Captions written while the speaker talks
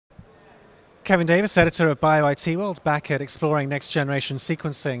Kevin Davis, editor of BioIT World, back at Exploring Next Generation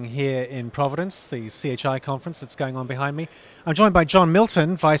Sequencing here in Providence, the CHI conference that's going on behind me. I'm joined by John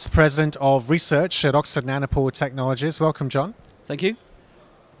Milton, Vice President of Research at Oxford Nanopore Technologies. Welcome, John. Thank you.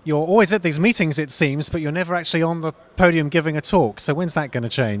 You're always at these meetings, it seems, but you're never actually on the podium giving a talk. So when's that going to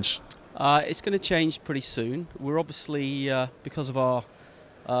change? It's going to change pretty soon. We're obviously, because of our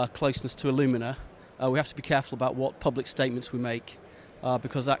closeness to Illumina, we have to be careful about what public statements we make.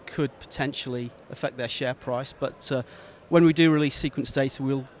 Because that could potentially affect their share price. But when we do release sequence data,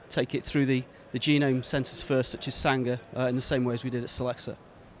 we'll take it through the genome centers first, such as Sanger, in the same way as we did at Solexa.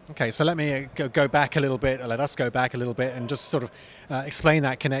 Okay, so let me go back a little bit, or let us go back a little bit and just sort of explain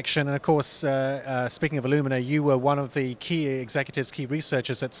that connection. And of course, speaking of Illumina, you were one of the key executives, key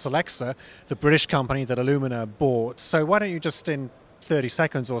researchers at Solexa, the British company that Illumina bought. So why don't you just in 30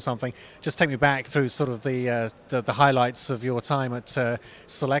 seconds or something, just take me back through sort of the highlights of your time at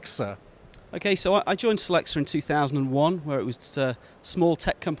Solexa. Okay, so I joined Solexa in 2001, where it was a small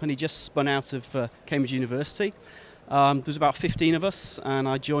tech company just spun out of Cambridge University. There was about 15 of us, and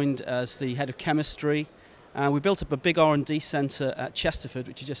I joined as the head of chemistry. We built up a big R&D centre at Chesterford,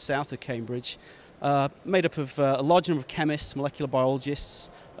 which is just south of Cambridge, made up of a large number of chemists, molecular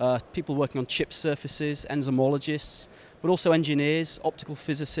biologists, people working on chip surfaces, enzymologists, but also engineers, optical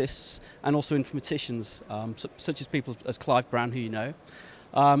physicists, and also informaticians, such as people as Clive Brown, who you know.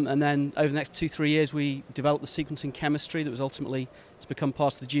 And then over the next 2-3 years, we developed the sequencing chemistry that was ultimately to become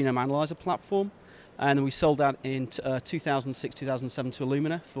part of the genome analyzer platform. And then we sold that in 2006, 2007 to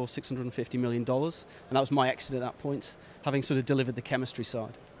Illumina for $650 million. And that was my exit at that point, having sort of delivered the chemistry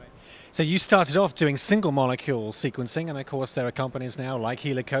side. So you started off doing single molecule sequencing, and of course there are companies now like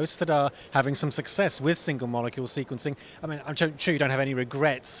Helicos that are having some success with single molecule sequencing. I mean, I'm sure you don't have any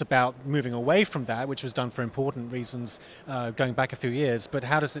regrets about moving away from that, which was done for important reasons going back a few years. But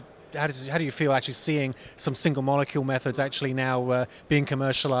how do you feel actually seeing some single molecule methods actually now being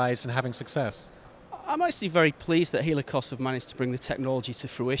commercialized and having success? I'm actually very pleased that Helicos have managed to bring the technology to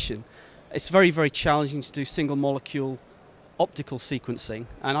fruition. It's very, very challenging to do single molecule optical sequencing,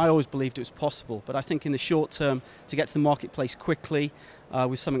 and I always believed it was possible, but I think in the short term, to get to the marketplace quickly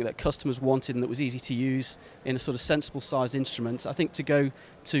with something that customers wanted and that was easy to use in a sort of sensible sized instrument, I think to go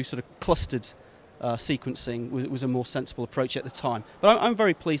to sort of clustered sequencing was a more sensible approach at the time. But I'm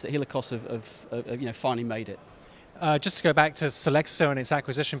very pleased that Helicos have finally made it. Just to go back to Solexa and its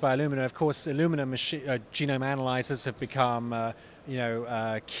acquisition by Illumina, of course, Illumina genome analyzers have become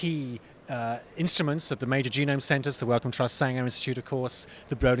key instruments at the major genome centers, the Wellcome Trust Sanger Institute, of course,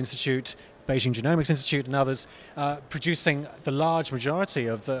 the Broad Institute, Beijing Genomics Institute, and others, producing the large majority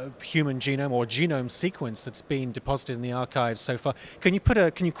of the human genome or genome sequence that's been deposited in the archives so far. Can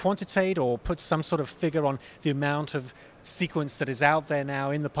you quantitate or put some sort of figure on the amount of sequence that is out there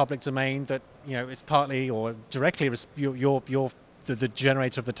now in the public domain that is partly or directly you're the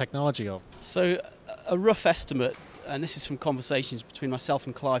generator of the technology of? So a rough estimate, and this is from conversations between myself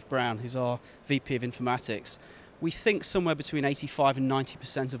and Clive Brown, who's our VP of Informatics, we think somewhere between 85% and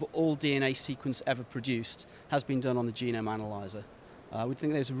 90% of all DNA sequence ever produced has been done on the genome analyzer. We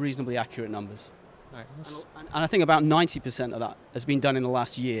think those are reasonably accurate numbers. Right. And I think about 90% of that has been done in the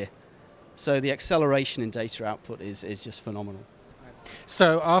last year. So the acceleration in data output is just phenomenal.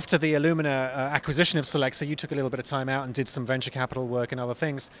 So after the Illumina acquisition of Solexa, you took a little bit of time out and did some venture capital work and other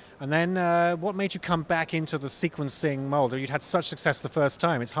things. And then what made you come back into the sequencing mold? You'd had such success the first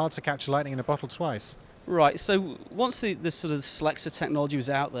time. It's hard to catch lightning in a bottle twice. Right. So once the sort of Solexa technology was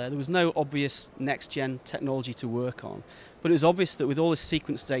out there was no obvious next-gen technology to work on. But it was obvious that with all this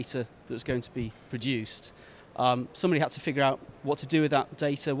sequence data that was going to be produced, somebody had to figure out what to do with that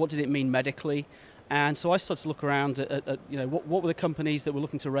data, what did it mean medically. And so I started to look around at what were the companies that were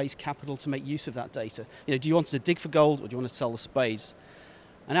looking to raise capital to make use of that data. Do you want to dig for gold or do you want to sell the spades?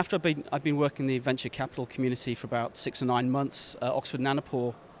 And after I'd been working in the venture capital community for about 6 or 9 months, Oxford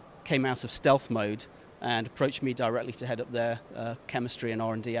Nanopore came out of stealth mode and approached me directly to head up their chemistry and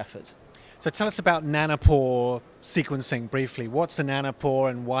R&D effort. So tell us about nanopore sequencing briefly. What's a nanopore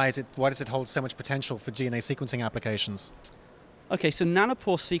and why does it hold so much potential for DNA sequencing applications? Okay, so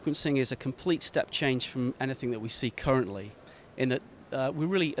nanopore sequencing is a complete step change from anything that we see currently, in that we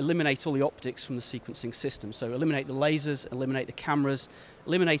really eliminate all the optics from the sequencing system. So eliminate the lasers, eliminate the cameras,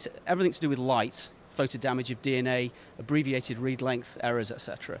 eliminate everything to do with light, photo damage of DNA, abbreviated read length errors,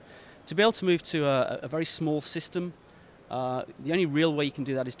 etc. To be able to move to a very small system, the only real way you can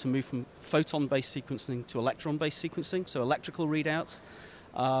do that is to move from photon-based sequencing to electron-based sequencing, so electrical readouts.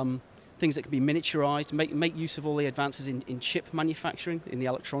 Things that can be miniaturized, make use of all the advances in chip manufacturing in the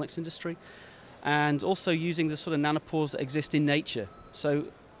electronics industry, and also using the sort of nanopores that exist in nature. So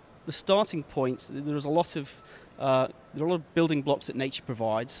the starting point, there's a lot of building blocks that nature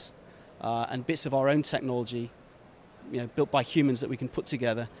provides, and bits of our own technology, built by humans that we can put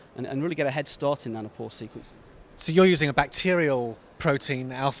together and really get a head start in nanopore sequencing. So you're using a bacterial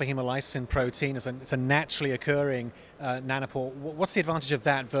protein, alpha-hemolysin protein, it's a naturally occurring nanopore. What's the advantage of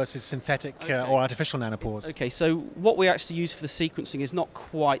that versus synthetic or artificial nanopores? Okay, so what we actually use for the sequencing is not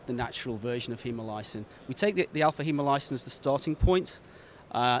quite the natural version of hemolysin. We take the alpha-hemolysin as the starting point.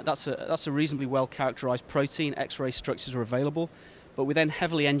 That's a reasonably well characterized protein. X-ray structures are available, but we then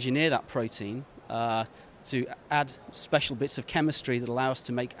heavily engineer that protein to add special bits of chemistry that allow us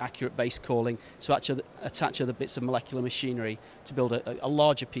to make accurate base calling, to actually attach other bits of molecular machinery to build a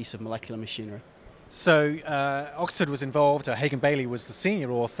larger piece of molecular machinery. So Oxford was involved, Hagan Bailey was the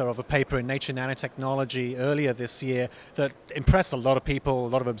senior author of a paper in Nature Nanotechnology earlier this year that impressed a lot of people, a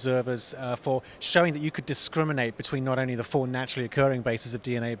lot of observers, for showing that you could discriminate between not only the 4 naturally occurring bases of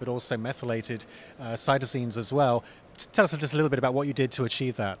DNA but also methylated cytosines as well. Tell us just a little bit about what you did to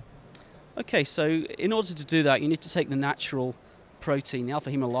achieve that. Okay, so in order to do that, you need to take the natural protein, the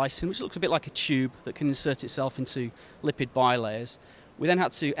alpha-hemolysin, which looks a bit like a tube that can insert itself into lipid bilayers. We then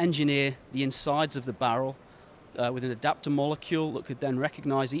had to engineer the insides of the barrel with an adapter molecule that could then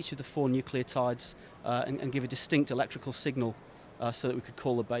recognize each of the 4 nucleotides and give a distinct electrical signal so that we could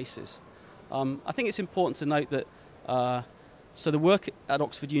call the bases. I think it's important to note that so the work at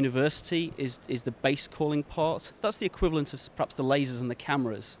Oxford University is the base calling part. That's the equivalent of perhaps the lasers and the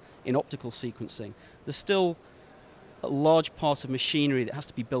cameras in optical sequencing. There's still a large part of machinery that has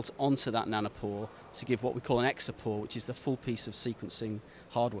to be built onto that nanopore to give what we call an exapore, which is the full piece of sequencing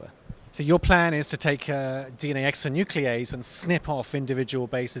hardware. So your plan is to take DNA exonuclease and snip off individual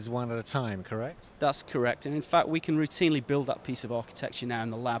bases one at a time, correct? That's correct, and in fact we can routinely build that piece of architecture now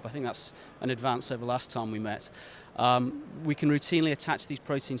in the lab. I think that's an advance over last time we met. We can routinely attach these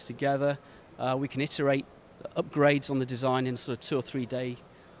proteins together. We can iterate upgrades on the design in sort of 2 or 3 day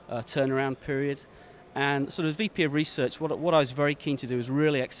turnaround period. And sort of VP of research, what I was very keen to do is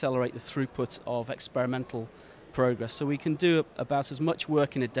really accelerate the throughput of experimental progress. So we can do about as much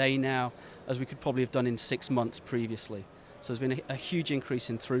work in a day now as we could probably have done in 6 months previously. So there's been a huge increase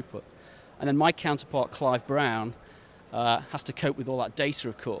in throughput. And then my counterpart, Clive Brown, has to cope with all that data,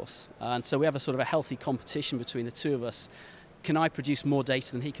 of course. And so we have a sort of a healthy competition between the two of us. Can I produce more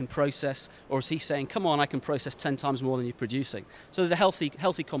data than he can process, or is he saying, come on, I can process 10 times more than you're producing? So there's a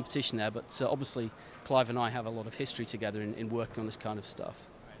healthy competition there, but obviously Clive and I have a lot of history together in working on this kind of stuff.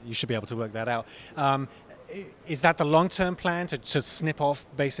 You should be able to work that out. Is that the long-term plan, to snip off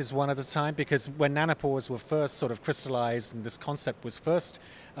bases one at a time? Because when nanopores were first sort of crystallized and this concept was first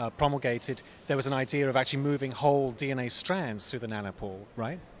promulgated, there was an idea of actually moving whole DNA strands through the nanopore,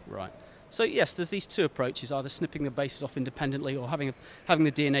 right? Right. So yes, there's these 2 approaches, either snipping the bases off independently or having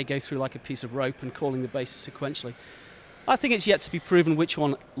the DNA go through like a piece of rope and calling the bases sequentially. I think it's yet to be proven which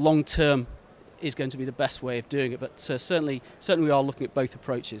one long-term is going to be the best way of doing it, but certainly we are looking at both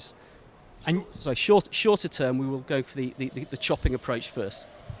approaches. And so shorter term, we will go for the chopping approach first.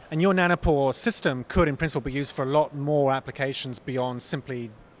 And your nanopore system could, in principle, be used for a lot more applications beyond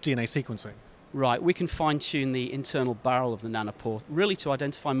simply DNA sequencing. Right, we can fine-tune the internal barrel of the nanopore, really to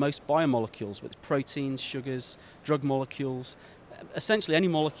identify most biomolecules, with proteins, sugars, drug molecules. Essentially, any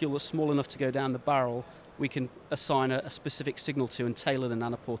molecule that's small enough to go down the barrel, we can assign a specific signal to and tailor the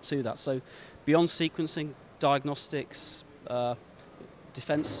nanopore to that. So beyond sequencing, diagnostics,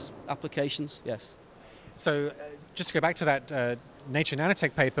 defense applications, yes. So just to go back to that Nature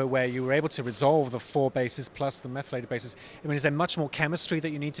Nanotech paper where you were able to resolve the 4 bases plus the methylated bases, I mean, is there much more chemistry that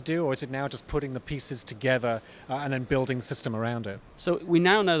you need to do, or is it now just putting the pieces together and then building the system around it? So we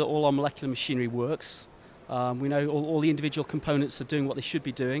now know that all our molecular machinery works. We know all the individual components are doing what they should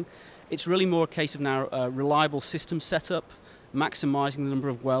be doing. It's really more a case of now reliable system setup, maximizing the number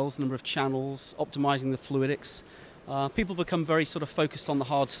of wells, the number of channels, optimizing the fluidics. People become very sort of focused on the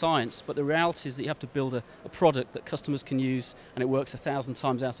hard science, but the reality is that you have to build a product that customers can use and it works 1,000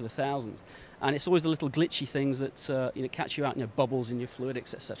 times out of 1,000. And it's always the little glitchy things that catch you out, bubbles in your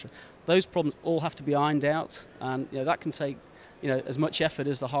fluidics, etc. Those problems all have to be ironed out, and that can take as much effort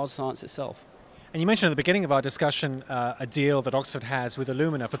as the hard science itself. And you mentioned at the beginning of our discussion a deal that Oxford has with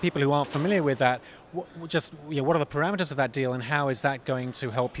Illumina. For people who aren't familiar with that, what are the parameters of that deal and how is that going to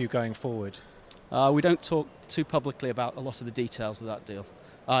help you going forward? We don't talk too publicly about a lot of the details of that deal.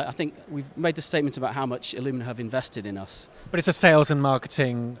 I think we've made the statement about how much Illumina have invested in us. But it's a sales and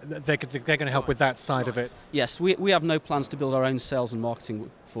marketing, they're going to help with that side of it? Yes, we have no plans to build our own sales and marketing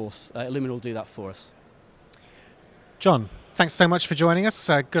force. Illumina will do that for us. John, thanks so much for joining us.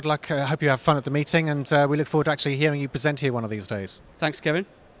 Good luck. I hope you have fun at the meeting, and we look forward to actually hearing you present here one of these days. Thanks, Kevin.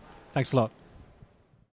 Thanks a lot.